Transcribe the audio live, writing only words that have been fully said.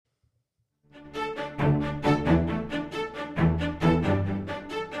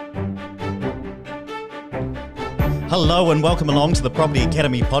Hello and welcome along to the Property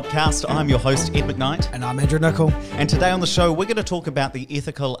Academy podcast. I'm your host, Ed McKnight. And I'm Andrew Nicol. And today on the show, we're going to talk about the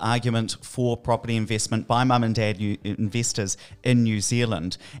ethical argument for property investment by mum and dad investors in New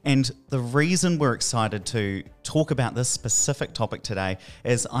Zealand. And the reason we're excited to talk about this specific topic today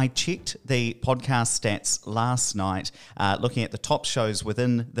is I checked the podcast stats last night, looking at the top shows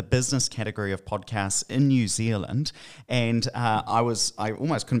within the business category of podcasts in New Zealand. And I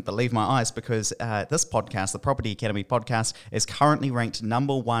almost couldn't believe my eyes because this podcast, the Property Academy podcast, is currently ranked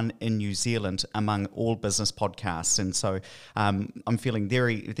number one in New Zealand among all business podcasts. And so I'm feeling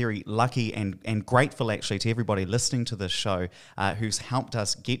very, very lucky and grateful actually to everybody listening to this show who's helped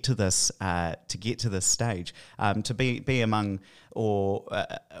us get to this stage, to be among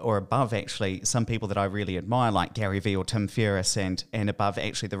or above actually some people that I really admire, like Gary Vee or Tim Ferriss, and above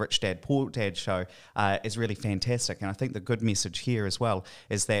actually the Rich Dad Poor Dad show is really fantastic. And I think the good message here as well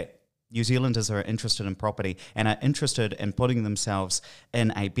is that New Zealanders are interested in property and are interested in putting themselves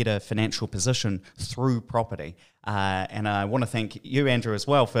in a better financial position through property. And I want to thank you, Andrew, as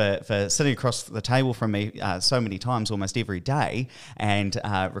well for sitting across the table from me so many times, almost every day, and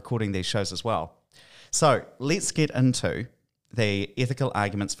recording these shows as well. So let's get into the ethical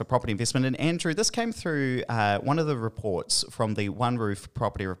arguments for property investment. And Andrew, this came through one of the reports from the One Roof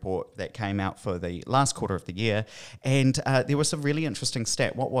property report that came out for the last quarter of the year. And there was a really interesting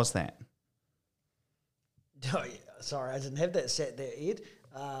stat. What was that? Oh, yeah. Sorry, I didn't have that stat there, Ed.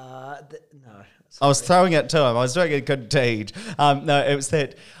 No. Sorry. I was throwing it to him. I was doing a good deed. No, it was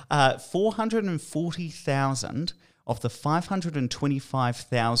that 440,000 of the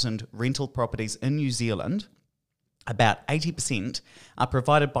 525,000 rental properties in New Zealand, about 80% are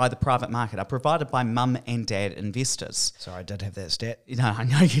provided by the private market, are provided by mum and dad investors. Sorry, I did have that stat. No, I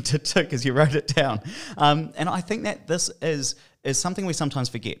know you did too because you wrote it down. And I think that this is something we sometimes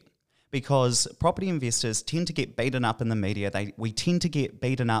forget, because property investors tend to get beaten up in the media. We tend to get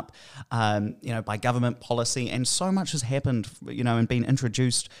beaten up, by government policy, and so much has happened, and been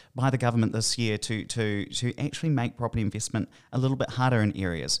introduced by the government this year to actually make property investment a little bit harder in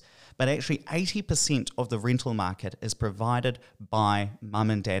areas. But actually 80% of the rental market is provided by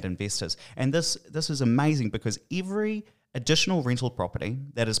mum and dad investors. And this is amazing because every additional rental property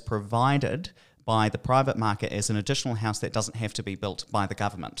that is provided by the private market as an additional house that doesn't have to be built by the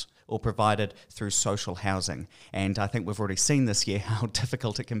government or provided through social housing. And I think we've already seen this year how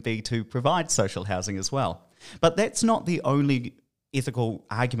difficult it can be to provide social housing as well. But that's not the only ethical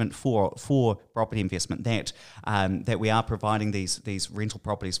argument for property investment, that we are providing these rental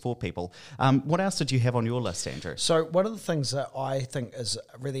properties for people. What else did you have on your list, Andrew? So one of the things that I think is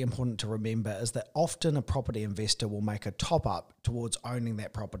really important to remember is that often a property investor will make a top up towards owning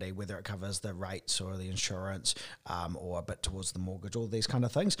that property, whether it covers the rates or the insurance or a bit towards the mortgage, all these kind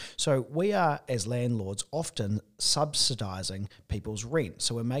of things. So we are, as landlords, often subsidising people's rent.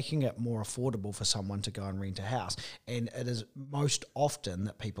 So we're making it more affordable for someone to go and rent a house. And it is most often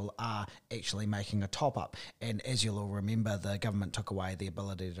that people are actually making a top up. And as you'll all remember, the government took away the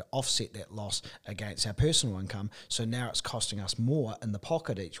ability to offset that loss against our personal income. So now it's costing us more in the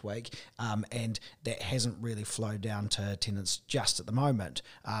pocket each week. And that hasn't really flowed down to tenants just at the moment.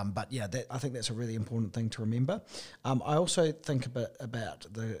 But yeah, I think that's a really important thing to remember. I also think about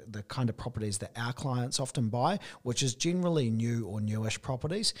the kind of properties that our clients often buy, which is generally new or newish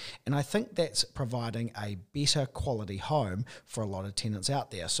properties. And I think that's providing a better quality home for a lot of tenants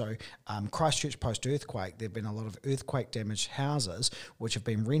out there. So Christchurch post-earthquake, there have been a lot of earthquake damaged houses which have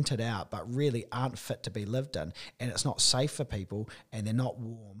been rented out but really aren't fit to be lived in, and it's not safe for people and they're not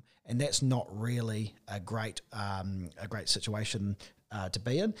warm, and that's not really a great situation to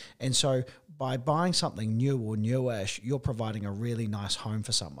be in. And so by buying something new or newish, you're providing a really nice home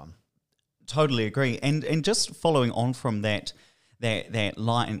for someone. Totally agree. And just following on from that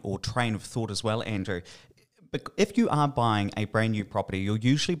line or train of thought as well, Andrew, if you are buying a brand new property, you're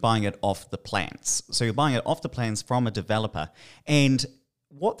usually buying it off the plans. So you're buying it off the plans from a developer. And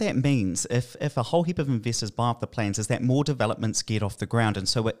what that means, if a whole heap of investors buy off the plans, is that more developments get off the ground. And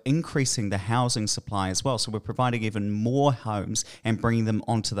so we're increasing the housing supply as well. So we're providing even more homes and bringing them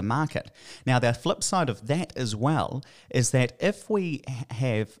onto the market. Now, the flip side of that as well is that if we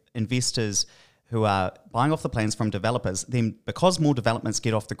have investors who are buying off the plans from developers, then because more developments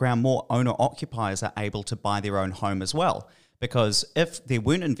get off the ground, more owner-occupiers are able to buy their own home as well. Because if there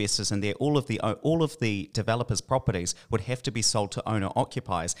weren't investors in there, all of the developers' properties would have to be sold to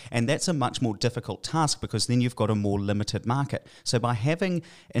owner-occupiers, and that's a much more difficult task because then you've got a more limited market. So by having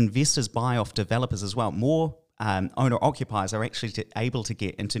investors buy off developers as well, more owner-occupiers are actually able to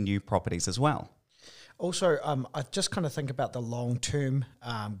get into new properties as well. Also, I just kind of think about the long-term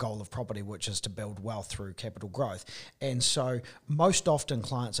goal of property, which is to build wealth through capital growth. And so most often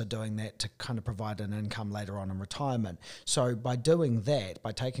clients are doing that to kind of provide an income later on in retirement. So by doing that,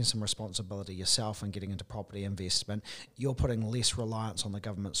 by taking some responsibility yourself and getting into property investment, you're putting less reliance on the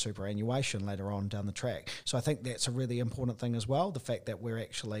government superannuation later on down the track. So I think that's a really important thing as well, the fact that we're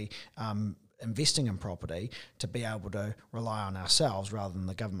actually investing in property to be able to rely on ourselves rather than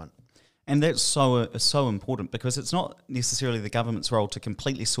the government. And that's so important, because it's not necessarily the government's role to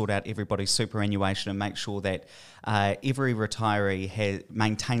completely sort out everybody's superannuation and make sure that every retiree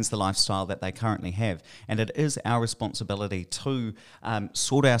maintains the lifestyle that they currently have. And it is our responsibility to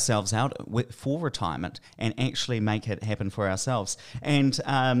sort ourselves out for retirement and actually make it happen for ourselves. And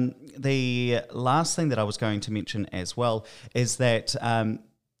the last thing that I was going to mention as well is that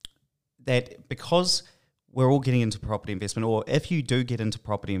that because we're all getting into property investment, or if you do get into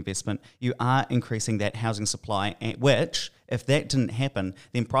property investment, you are increasing that housing supply, which, if that didn't happen,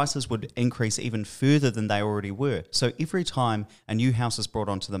 then prices would increase even further than they already were. So every time a new house is brought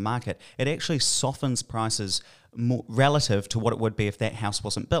onto the market, it actually softens prices more relative to what it would be if that house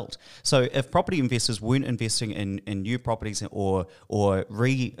wasn't built. So if property investors weren't investing in new properties or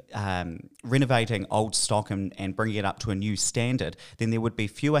renovating old stock and bringing it up to a new standard, then there would be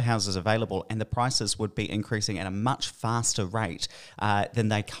fewer houses available and the prices would be increasing at a much faster rate than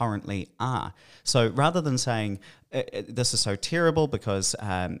they currently are. So rather than saying this is so terrible because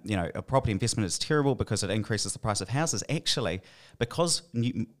a property investment is terrible because it increases the price of houses, actually, because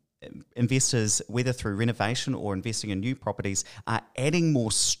investors, whether through renovation or investing in new properties, are adding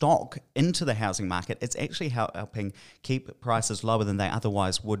more stock into the housing market, it's actually helping keep prices lower than they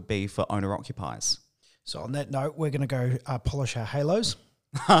otherwise would be for owner-occupiers. So on that note, we're going to go polish our halos.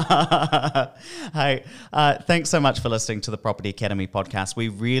 Hey, thanks so much for listening to the Property Academy podcast. We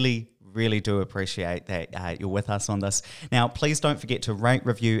really do appreciate that you're with us on this. Now, please don't forget to rate,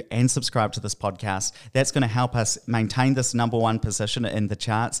 review, and subscribe to this podcast. That's going to help us maintain this number one position in the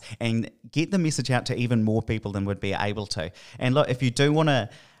charts and get the message out to even more people than we'd be able to. And look, if you do want to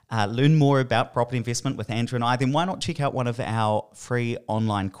learn more about property investment with Andrew and I, then why not check out one of our free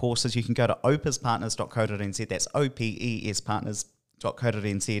online courses? You can go to opespartners.co.nz. That's OPES Partners.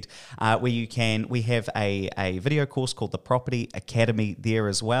 .co.nz, where we have a video course called the Property Academy there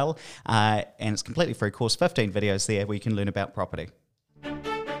as well, and it's a completely free course, 15 videos there where you can learn about property.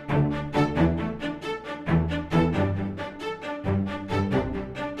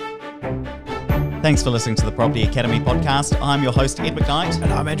 Thanks for listening to the Property Academy podcast. I'm your host, Ed McKnight.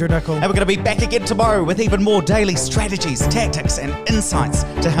 And I'm Andrew Nicol. And we're going to be back again tomorrow with even more daily strategies, tactics, and insights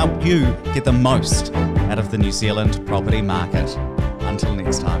to help you get the most out of the New Zealand property market. Until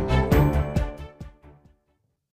next time.